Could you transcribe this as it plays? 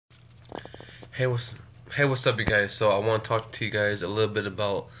Hey, what's up, you guys? So I want to talk to you guys a little bit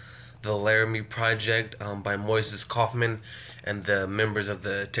about the Laramie Project by Moises Kaufman and the members of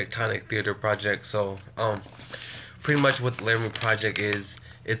the Tectonic Theater Project. Pretty much what the Laramie Project is,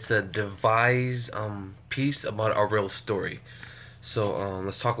 it's a devised piece about a real story.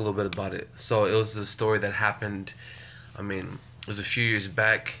 Let's talk a little bit about it. So it was a story that happened. It was a few years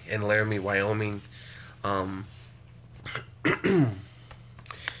back in Laramie, Wyoming. Um,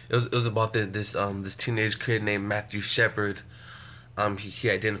 it was about this teenage kid named Matthew Shepard. He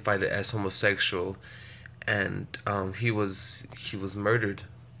identified it as homosexual, and he was murdered.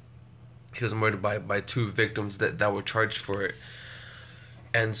 He was murdered by two victims that were charged for it.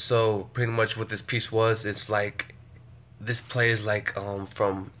 And so pretty much what this piece was, it's like this play is like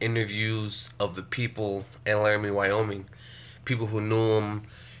from interviews of the people in Laramie, Wyoming, people who knew him,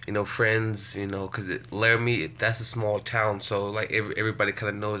 friends, because Laramie, that's a small town, so like everybody kind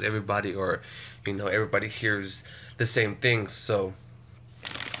of knows everybody, or everybody hears the same things. So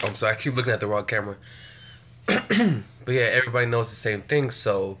I keep looking at the wrong camera, but yeah, everybody knows the same things.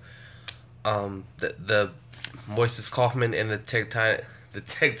 The Moises Kaufman and the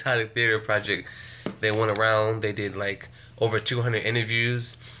Tectonic Theater Project, they went around. They did like over 200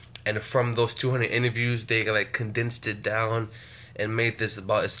 interviews, and from those 200 interviews, they like condensed it down and made this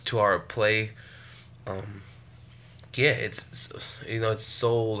about its 2 hour play. Um, yeah, it's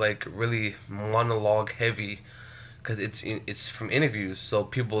so like really monologue heavy because it's from interviews. So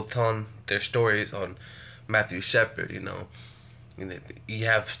people telling their stories on Matthew Shepard. You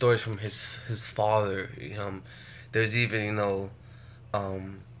have stories from his father. There's even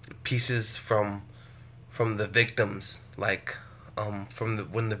pieces from the victims, like from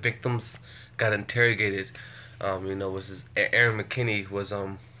when the victims got interrogated. Was Aaron McKinney was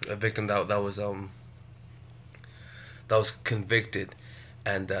a victim that was convicted,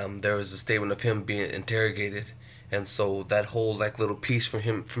 and there was a statement of him being interrogated, and so that whole like little piece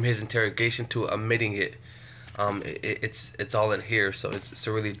from his interrogation to admitting it, it's all in here. So it's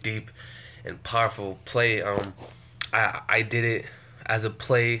a really deep and powerful play. I did it as a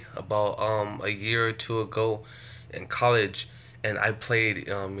play about a year or two ago in college, and I played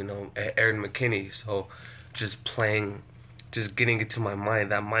Aaron McKinney. So just playing, just getting into my mind,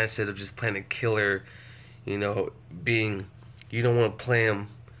 that mindset of just playing a killer, being, you don't want to play him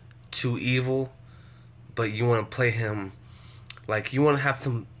too evil, but you want to play him like you want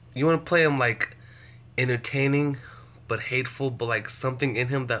to play him like entertaining but hateful, but like something in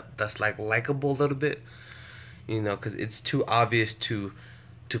him that's like likable a little bit, because it's too obvious to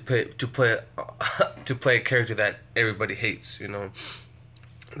play to play a character that everybody hates.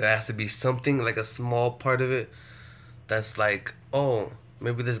 There has to be something like a small part of it that's like, oh,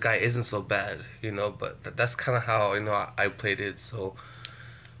 maybe this guy isn't so bad, but that's kind of how I played it. So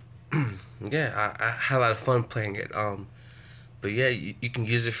yeah, I had a lot of fun playing it. But yeah, you can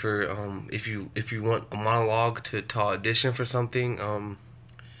use it for if you want a monologue to audition for something,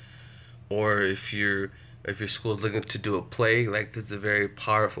 or if your school is looking to do a play. Like, it's a very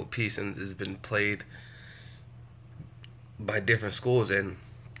powerful piece, and it's been played by different schools, and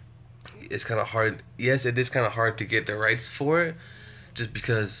it's kind of hard. Yes, it is kind of hard to get the rights for it, just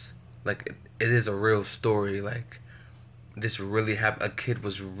because like it is a real story. Like, this really happened. A kid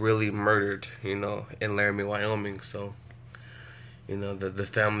was really murdered, in Laramie, Wyoming. So the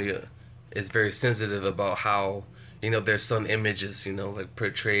family is very sensitive about how their son images, like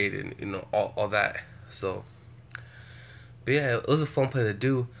portrayed, and all that. So, but yeah, it was a fun play to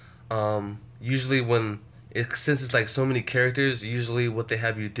do. Usually since it's like so many characters, usually what they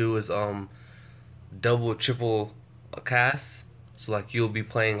have you do is double, triple a cast. So like you'll be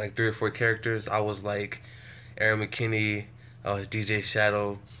playing like 3 or 4 characters. I was like Aaron McKinney. I was DJ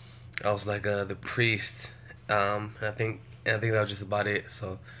Shadow. I was like the priest. I think that was just about it.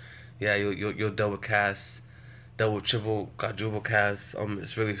 So yeah, you'll double cast, double, triple, quadruple cast.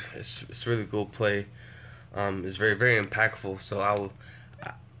 It's really cool play. It's very, very impactful. So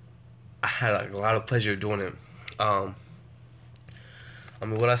I had like a lot of pleasure doing it. What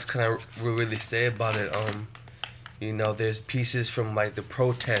else can I really say about it? There's pieces from like the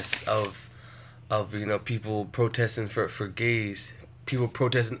protests of people protesting for gays, people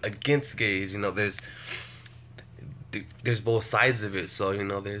protesting against gays. There's both sides of it. So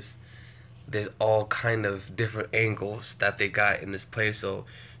there's all kind of different angles that they got in this play. So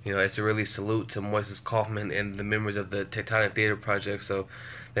it's a really salute to Moises Kaufman and the members of the Tectonic Theater Project. So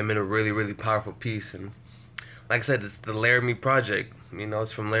they made a really, really powerful piece. And like I said, it's the Laramie Project.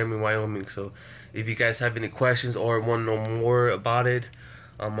 It's from Laramie, Wyoming. So if you guys have any questions or want to know more about it,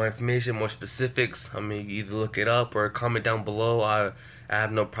 more information, more specifics, I mean, you either look it up or comment down below. I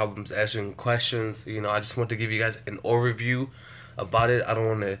have no problems answering questions. You know, I just want to give you guys an overview about it. I don't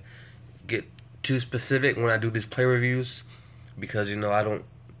want to get too specific when I do these play reviews, because you know I don't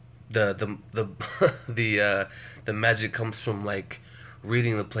the the magic comes from like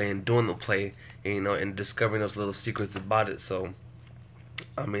reading the play and doing the play, and, you know, and discovering those little secrets about it. So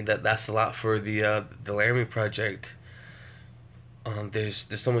I mean that's a lot for the Laramie Project. There's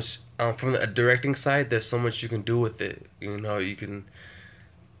so much from the directing side. There's so much you can do with it. You know, you can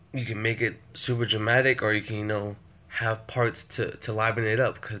make it super dramatic, or you can, you know, have parts to liven it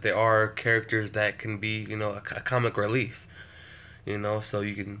up, because there are characters that can be, you know, a comic relief. You know, so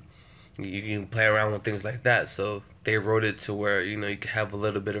you can play around with things like that. So they wrote it to where, you know, you can have a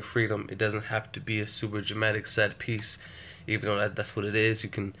little bit of freedom. It doesn't have to be a super dramatic set piece, even though that's what it is. You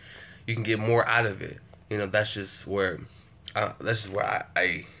can get more out of it. You know, that's just where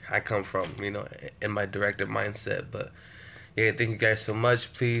I come from, you know, in my director mindset. But yeah, thank you guys so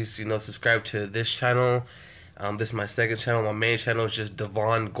much. Please, you know, subscribe to this channel. This is my second channel. My main channel is just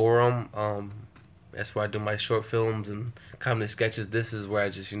Devon Gorham. That's where I do my short films and comedy sketches. This is where I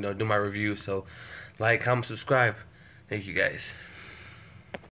just, you know, do my reviews. So like, comment, subscribe. Thank you guys.